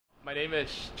My name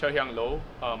is Shawn Low.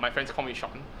 My friends call me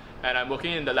Shawn, and I'm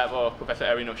working in the lab of Professor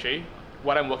Erin O'Shea.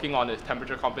 What I'm working on is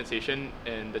temperature compensation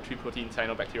in the tree-protein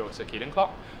cyanobacterial circadian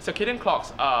clock. Circadian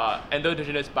clocks are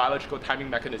endogenous biological timing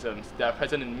mechanisms that are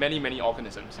present in many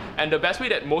organisms. And the best way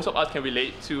that most of us can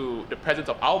relate to the presence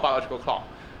of our biological clock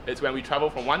is when we travel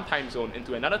from one time zone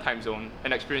into another time zone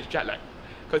and experience jet lag.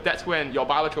 Because that's when your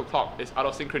biological clock is out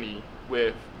of synchrony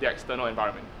with the external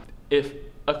environment. If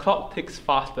a clock ticks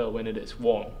faster when it is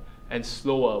warm and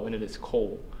slower when it is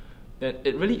cold, then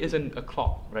it really isn't a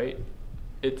clock, right?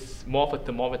 It's more of a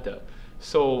thermometer.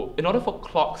 So in order for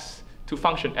clocks to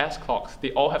function as clocks,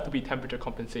 they all have to be temperature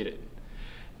compensated.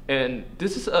 And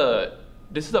this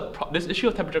issue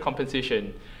of temperature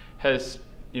compensation has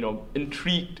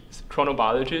intrigued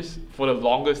chronobiologists for the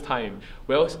longest time.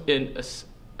 Whereas in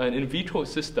an in vitro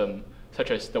system, such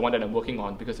as the one that I'm working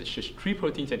on, because it's just tree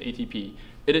proteins and ATP,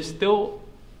 it is still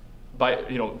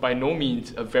by no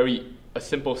means a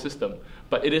simple system,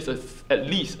 but it is at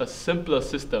least a simpler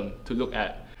system to look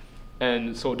at.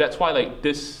 And so that's why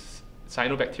this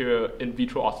cyanobacteria in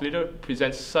vitro oscillator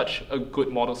presents such a good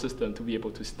model system to be able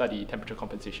to study temperature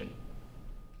compensation.